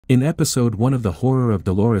In episode 1 of The Horror of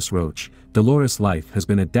Dolores Roach, Dolores' life has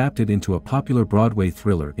been adapted into a popular Broadway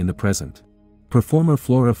thriller in the present. Performer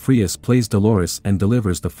Flora Frias plays Dolores and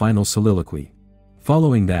delivers the final soliloquy.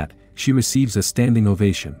 Following that, she receives a standing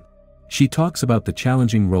ovation. She talks about the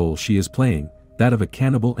challenging role she is playing, that of a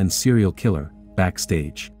cannibal and serial killer,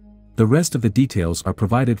 backstage. The rest of the details are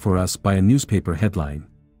provided for us by a newspaper headline.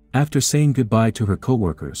 After saying goodbye to her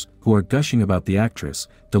co-workers, who are gushing about the actress,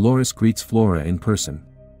 Dolores greets Flora in person.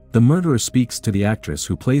 The murderer speaks to the actress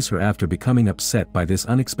who plays her after becoming upset by this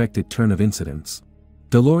unexpected turn of incidents.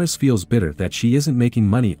 Dolores feels bitter that she isn't making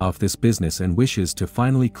money off this business and wishes to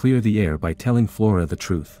finally clear the air by telling Flora the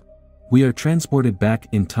truth. We are transported back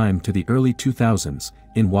in time to the early 2000s,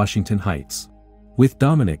 in Washington Heights. With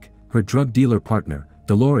Dominic, her drug dealer partner,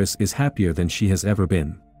 Dolores is happier than she has ever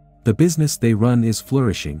been. The business they run is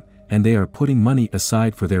flourishing, and they are putting money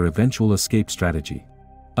aside for their eventual escape strategy.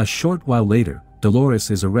 A short while later, Dolores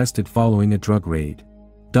is arrested following a drug raid.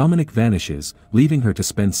 Dominic vanishes, leaving her to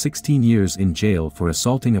spend 16 years in jail for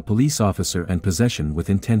assaulting a police officer and possession with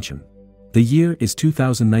intention. The year is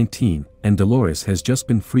 2019, and Dolores has just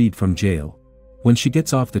been freed from jail. When she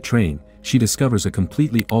gets off the train, she discovers a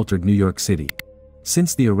completely altered New York City.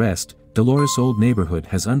 Since the arrest, Dolores' old neighborhood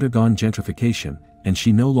has undergone gentrification, and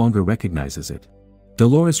she no longer recognizes it.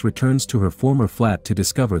 Dolores returns to her former flat to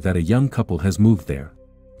discover that a young couple has moved there.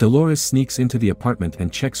 Dolores sneaks into the apartment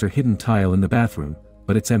and checks her hidden tile in the bathroom,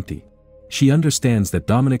 but it's empty. She understands that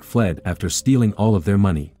Dominic fled after stealing all of their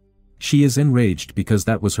money. She is enraged because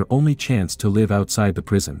that was her only chance to live outside the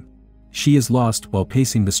prison. She is lost while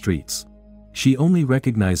pacing the streets. She only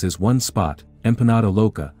recognizes one spot, Empanada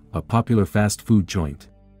Loca, a popular fast food joint.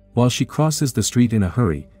 While she crosses the street in a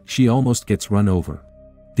hurry, she almost gets run over.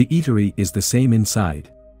 The eatery is the same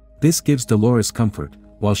inside. This gives Dolores comfort,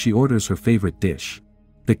 while she orders her favorite dish.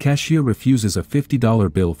 The cashier refuses a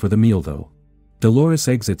 $50 bill for the meal though. Dolores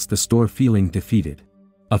exits the store feeling defeated.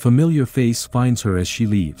 A familiar face finds her as she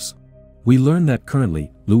leaves. We learn that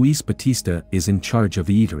currently, Luis Batista is in charge of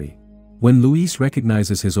the eatery. When Luis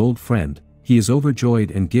recognizes his old friend, he is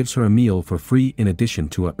overjoyed and gives her a meal for free in addition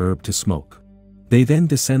to a herb to smoke. They then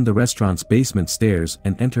descend the restaurant's basement stairs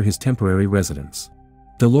and enter his temporary residence.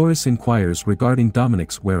 Dolores inquires regarding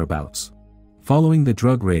Dominic's whereabouts. Following the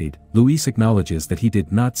drug raid, Luis acknowledges that he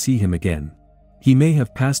did not see him again. He may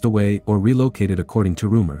have passed away or relocated according to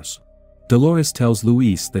rumors. Dolores tells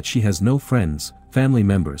Luis that she has no friends, family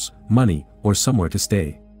members, money, or somewhere to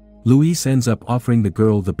stay. Luis ends up offering the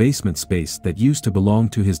girl the basement space that used to belong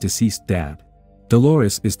to his deceased dad.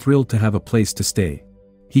 Dolores is thrilled to have a place to stay.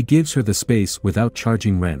 He gives her the space without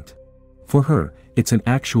charging rent. For her, it's an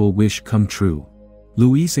actual wish come true.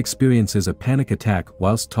 Luis experiences a panic attack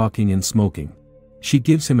whilst talking and smoking. She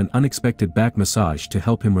gives him an unexpected back massage to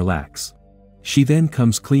help him relax. She then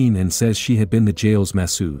comes clean and says she had been the jail's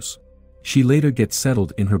masseuse. She later gets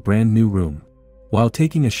settled in her brand new room. While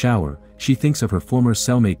taking a shower, she thinks of her former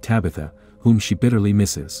cellmate Tabitha, whom she bitterly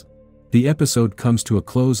misses. The episode comes to a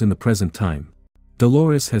close in the present time.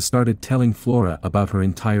 Dolores has started telling Flora about her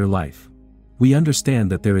entire life. We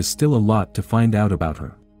understand that there is still a lot to find out about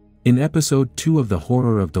her. In episode 2 of The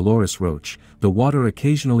Horror of Dolores Roach, the water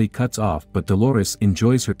occasionally cuts off but Dolores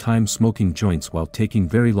enjoys her time smoking joints while taking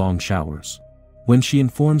very long showers. When she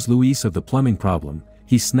informs Luis of the plumbing problem,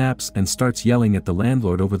 he snaps and starts yelling at the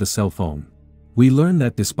landlord over the cell phone. We learn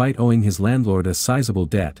that despite owing his landlord a sizable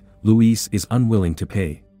debt, Luis is unwilling to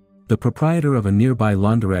pay. The proprietor of a nearby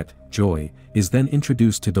laundrette, Joy, is then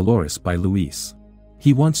introduced to Dolores by Luis.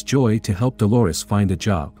 He wants Joy to help Dolores find a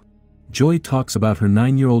job. Joy talks about her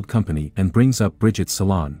 9-year-old company and brings up Bridget's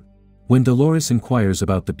salon. When Dolores inquires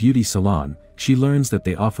about the beauty salon, she learns that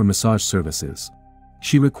they offer massage services.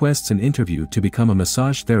 She requests an interview to become a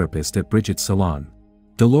massage therapist at Bridget's salon.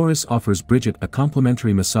 Dolores offers Bridget a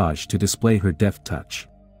complimentary massage to display her deft touch.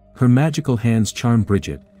 Her magical hands charm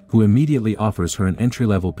Bridget, who immediately offers her an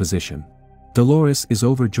entry-level position. Dolores is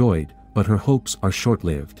overjoyed, but her hopes are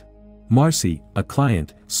short-lived. Marcy, a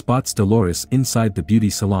client, spots Dolores inside the beauty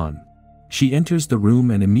salon. She enters the room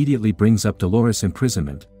and immediately brings up Dolores'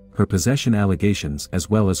 imprisonment, her possession allegations as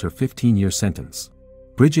well as her 15-year sentence.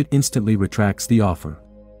 Bridget instantly retracts the offer.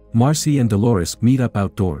 Marcy and Dolores meet up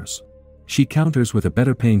outdoors. She counters with a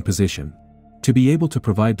better-paying position. To be able to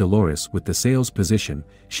provide Dolores with the sales position,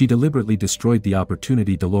 she deliberately destroyed the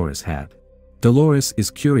opportunity Dolores had. Dolores is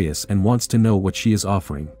curious and wants to know what she is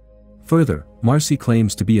offering. Further, Marcy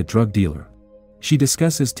claims to be a drug dealer. She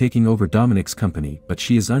discusses taking over Dominic's company but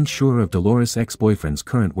she is unsure of Dolores' ex-boyfriend's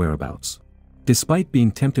current whereabouts. Despite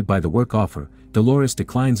being tempted by the work offer, Dolores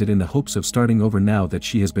declines it in the hopes of starting over now that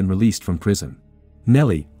she has been released from prison.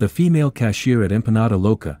 Nellie, the female cashier at Empanada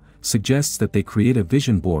Loca, suggests that they create a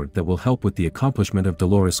vision board that will help with the accomplishment of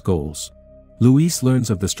Dolores' goals. Luis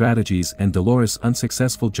learns of the strategies and Dolores'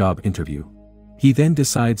 unsuccessful job interview. He then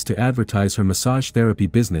decides to advertise her massage therapy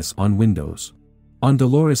business on Windows. On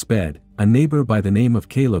Dolores' bed, a neighbor by the name of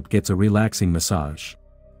Caleb gets a relaxing massage.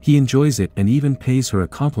 He enjoys it and even pays her a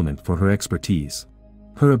compliment for her expertise.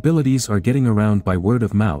 Her abilities are getting around by word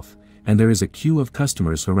of mouth, and there is a queue of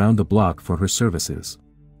customers around the block for her services.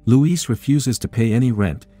 Luis refuses to pay any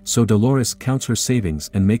rent, so Dolores counts her savings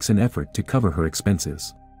and makes an effort to cover her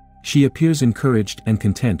expenses. She appears encouraged and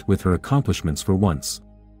content with her accomplishments for once.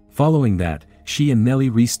 Following that, she and Nellie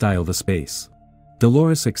restyle the space.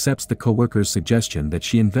 Dolores accepts the co-worker's suggestion that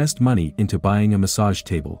she invest money into buying a massage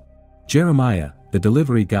table. Jeremiah, the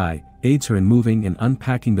delivery guy, aids her in moving and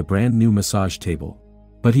unpacking the brand new massage table.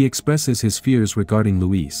 But he expresses his fears regarding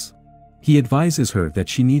Luis. He advises her that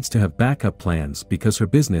she needs to have backup plans because her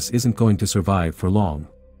business isn't going to survive for long.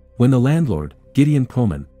 When the landlord, Gideon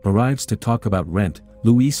Pullman, arrives to talk about rent,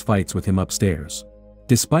 Luis fights with him upstairs.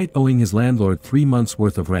 Despite owing his landlord 3 months'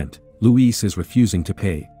 worth of rent, Luis is refusing to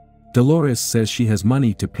pay. Dolores says she has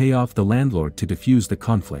money to pay off the landlord to defuse the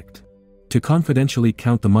conflict. To confidentially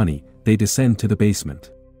count the money, they descend to the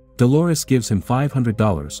basement. Dolores gives him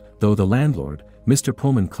 $500, though the landlord, Mr.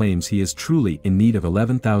 Pullman, claims he is truly in need of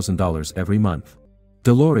 $11,000 every month.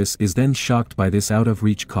 Dolores is then shocked by this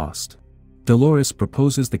out-of-reach cost. Dolores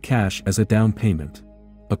proposes the cash as a down payment.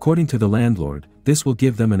 According to the landlord, this will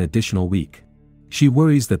give them an additional week. She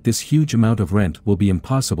worries that this huge amount of rent will be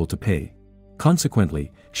impossible to pay.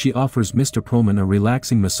 Consequently, she offers Mr. Pullman a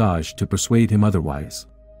relaxing massage to persuade him otherwise.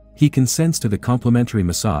 He consents to the complimentary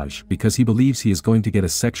massage because he believes he is going to get a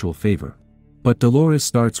sexual favor. But Dolores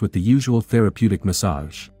starts with the usual therapeutic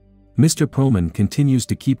massage. Mr. Pullman continues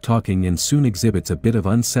to keep talking and soon exhibits a bit of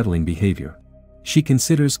unsettling behavior. She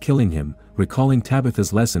considers killing him, recalling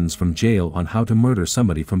Tabitha's lessons from jail on how to murder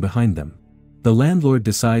somebody from behind them. The landlord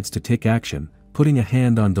decides to take action, putting a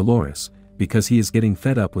hand on Dolores, because he is getting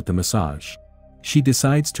fed up with the massage. She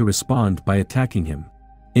decides to respond by attacking him.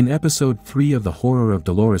 In episode 3 of The Horror of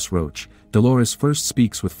Dolores Roach, Dolores first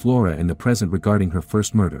speaks with Flora in the present regarding her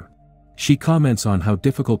first murder. She comments on how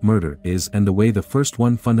difficult murder is and the way the first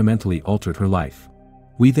one fundamentally altered her life.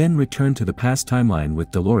 We then return to the past timeline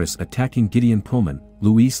with Dolores attacking Gideon Pullman,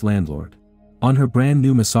 Luis' landlord. On her brand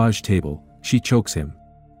new massage table, she chokes him.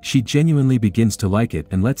 She genuinely begins to like it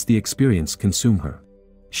and lets the experience consume her.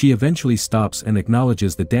 She eventually stops and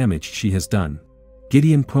acknowledges the damage she has done.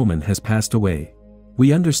 Gideon Pullman has passed away.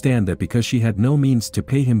 We understand that because she had no means to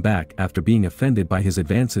pay him back after being offended by his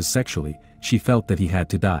advances sexually, she felt that he had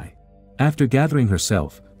to die. After gathering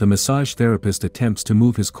herself, the massage therapist attempts to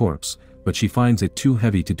move his corpse, but she finds it too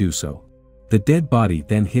heavy to do so. The dead body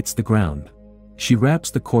then hits the ground. She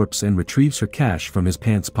wraps the corpse and retrieves her cash from his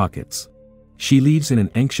pants pockets. She leaves in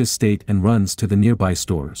an anxious state and runs to the nearby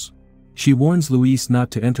stores. She warns Luis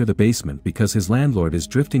not to enter the basement because his landlord is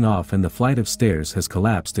drifting off and the flight of stairs has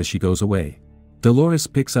collapsed as she goes away. Dolores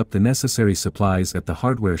picks up the necessary supplies at the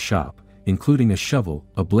hardware shop, including a shovel,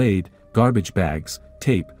 a blade, garbage bags,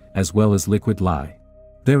 tape, as well as liquid lye.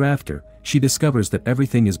 Thereafter, she discovers that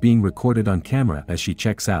everything is being recorded on camera as she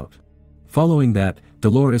checks out. Following that,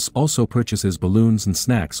 Dolores also purchases balloons and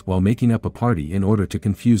snacks while making up a party in order to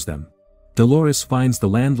confuse them. Dolores finds the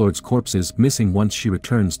landlord's corpses missing once she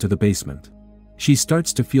returns to the basement. She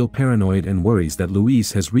starts to feel paranoid and worries that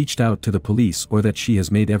Luis has reached out to the police or that she has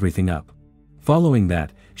made everything up. Following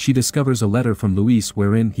that, she discovers a letter from Luis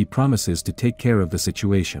wherein he promises to take care of the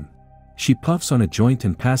situation. She puffs on a joint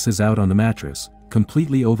and passes out on the mattress,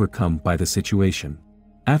 completely overcome by the situation.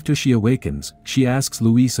 After she awakens, she asks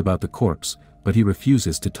Luis about the corpse, but he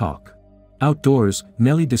refuses to talk. Outdoors,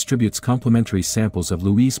 Nellie distributes complimentary samples of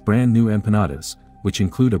Luis' brand new empanadas, which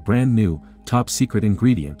include a brand new, top-secret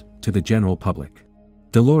ingredient, to the general public.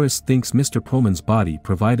 Dolores thinks Mr. Pullman's body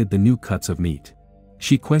provided the new cuts of meat.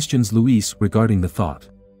 She questions Luis regarding the thought.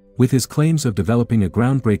 With his claims of developing a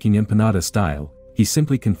groundbreaking empanada style, he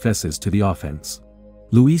simply confesses to the offense.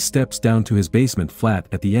 Luis steps down to his basement flat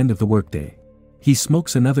at the end of the workday. He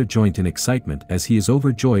smokes another joint in excitement as he is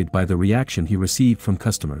overjoyed by the reaction he received from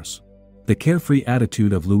customers. The carefree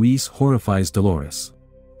attitude of Luis horrifies Dolores.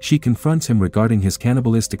 She confronts him regarding his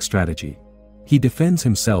cannibalistic strategy. He defends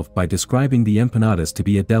himself by describing the empanadas to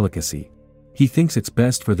be a delicacy. He thinks it's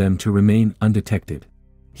best for them to remain undetected.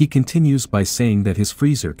 He continues by saying that his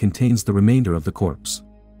freezer contains the remainder of the corpse.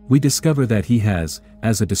 We discover that he has,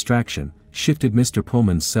 as a distraction, shifted Mr.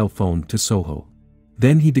 Pullman's cell phone to Soho.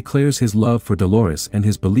 Then he declares his love for Dolores and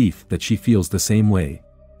his belief that she feels the same way.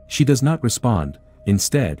 She does not respond,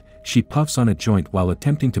 Instead, she puffs on a joint while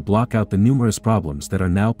attempting to block out the numerous problems that are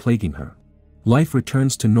now plaguing her. Life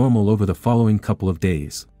returns to normal over the following couple of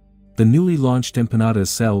days. The newly launched empanadas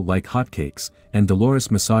sell like hotcakes, and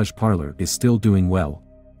Dolores' massage parlor is still doing well.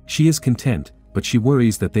 She is content, but she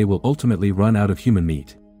worries that they will ultimately run out of human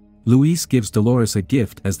meat. Luis gives Dolores a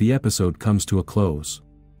gift as the episode comes to a close.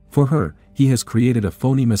 For her, he has created a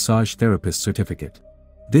phony massage therapist certificate.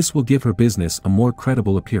 This will give her business a more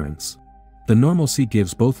credible appearance. The normalcy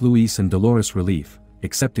gives both Luis and Dolores relief,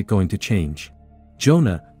 except it going to change.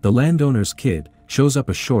 Jonah, the landowner's kid, shows up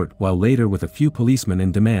a short while later with a few policemen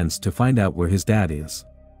and demands to find out where his dad is.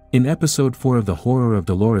 In episode 4 of the Horror of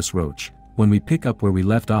Dolores Roach, when we pick up where we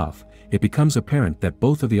left off, it becomes apparent that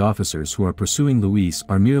both of the officers who are pursuing Luis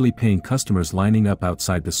are merely paying customers lining up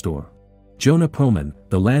outside the store. Jonah Perlman,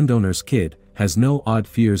 the landowner's kid, has no odd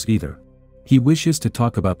fears either. He wishes to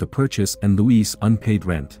talk about the purchase and Luis' unpaid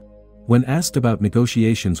rent. When asked about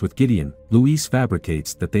negotiations with Gideon, Luis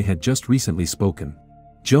fabricates that they had just recently spoken.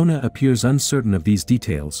 Jonah appears uncertain of these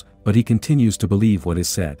details, but he continues to believe what is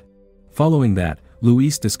said. Following that,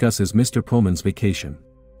 Luis discusses Mr. Perlman's vacation.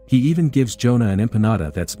 He even gives Jonah an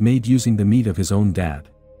empanada that's made using the meat of his own dad.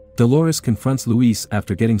 Dolores confronts Luis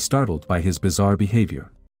after getting startled by his bizarre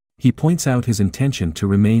behavior. He points out his intention to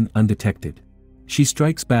remain undetected. She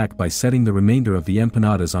strikes back by setting the remainder of the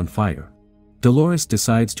empanadas on fire. Dolores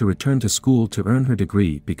decides to return to school to earn her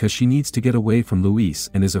degree because she needs to get away from Luis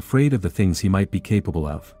and is afraid of the things he might be capable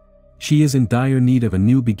of. She is in dire need of a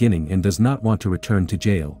new beginning and does not want to return to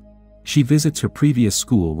jail. She visits her previous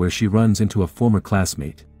school where she runs into a former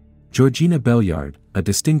classmate. Georgina Belliard, a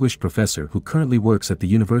distinguished professor who currently works at the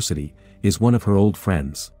university, is one of her old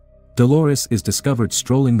friends. Dolores is discovered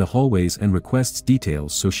strolling the hallways and requests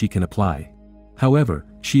details so she can apply. However,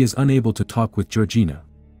 she is unable to talk with Georgina.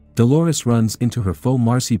 Dolores runs into her foe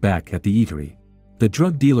Marcy back at the eatery. The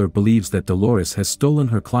drug dealer believes that Dolores has stolen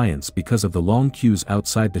her clients because of the long queues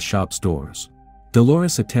outside the shop's doors.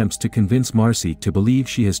 Dolores attempts to convince Marcy to believe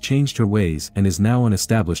she has changed her ways and is now an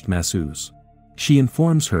established masseuse. She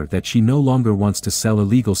informs her that she no longer wants to sell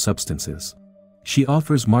illegal substances. She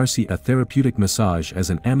offers Marcy a therapeutic massage as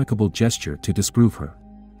an amicable gesture to disprove her.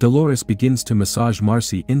 Dolores begins to massage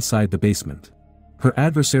Marcy inside the basement. Her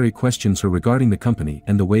adversary questions her regarding the company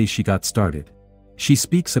and the way she got started. She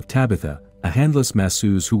speaks of Tabitha, a handless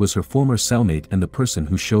masseuse who was her former cellmate and the person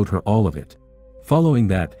who showed her all of it. Following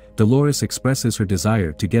that, Dolores expresses her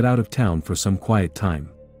desire to get out of town for some quiet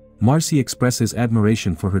time. Marcy expresses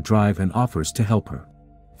admiration for her drive and offers to help her.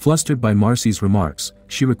 Flustered by Marcy's remarks,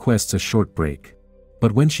 she requests a short break.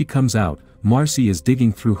 But when she comes out, Marcy is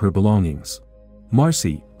digging through her belongings.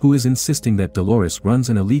 Marcy, who is insisting that Dolores runs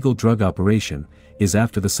an illegal drug operation, is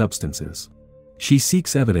after the substances. She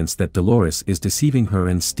seeks evidence that Dolores is deceiving her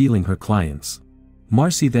and stealing her clients.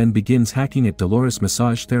 Marcy then begins hacking at Dolores'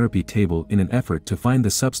 massage therapy table in an effort to find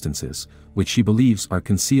the substances, which she believes are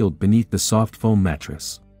concealed beneath the soft foam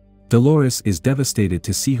mattress. Dolores is devastated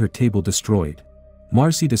to see her table destroyed.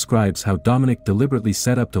 Marcy describes how Dominic deliberately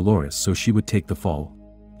set up Dolores so she would take the fall.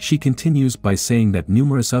 She continues by saying that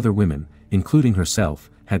numerous other women, including herself,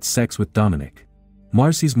 had sex with Dominic.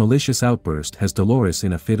 Marcy's malicious outburst has Dolores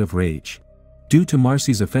in a fit of rage. Due to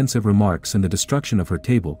Marcy's offensive remarks and the destruction of her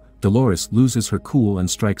table, Dolores loses her cool and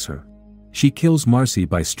strikes her. She kills Marcy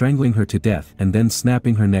by strangling her to death and then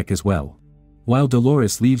snapping her neck as well. While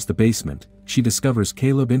Dolores leaves the basement, she discovers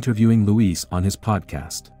Caleb interviewing Luis on his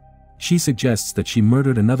podcast. She suggests that she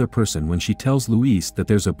murdered another person when she tells Luis that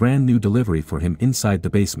there's a brand new delivery for him inside the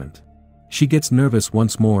basement. She gets nervous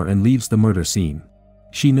once more and leaves the murder scene.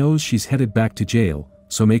 She knows she's headed back to jail,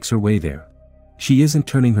 so makes her way there. She isn't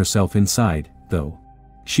turning herself inside, though.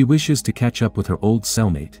 She wishes to catch up with her old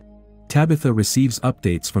cellmate. Tabitha receives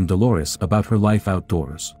updates from Dolores about her life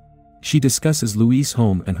outdoors. She discusses Luis'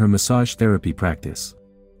 home and her massage therapy practice.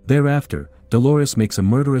 Thereafter, Dolores makes a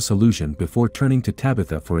murderous allusion before turning to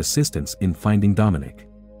Tabitha for assistance in finding Dominic.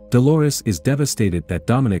 Dolores is devastated that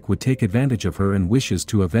Dominic would take advantage of her and wishes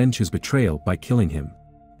to avenge his betrayal by killing him.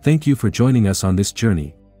 Thank you for joining us on this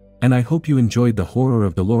journey, and I hope you enjoyed the Horror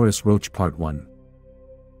of Dolores Roach Part 1.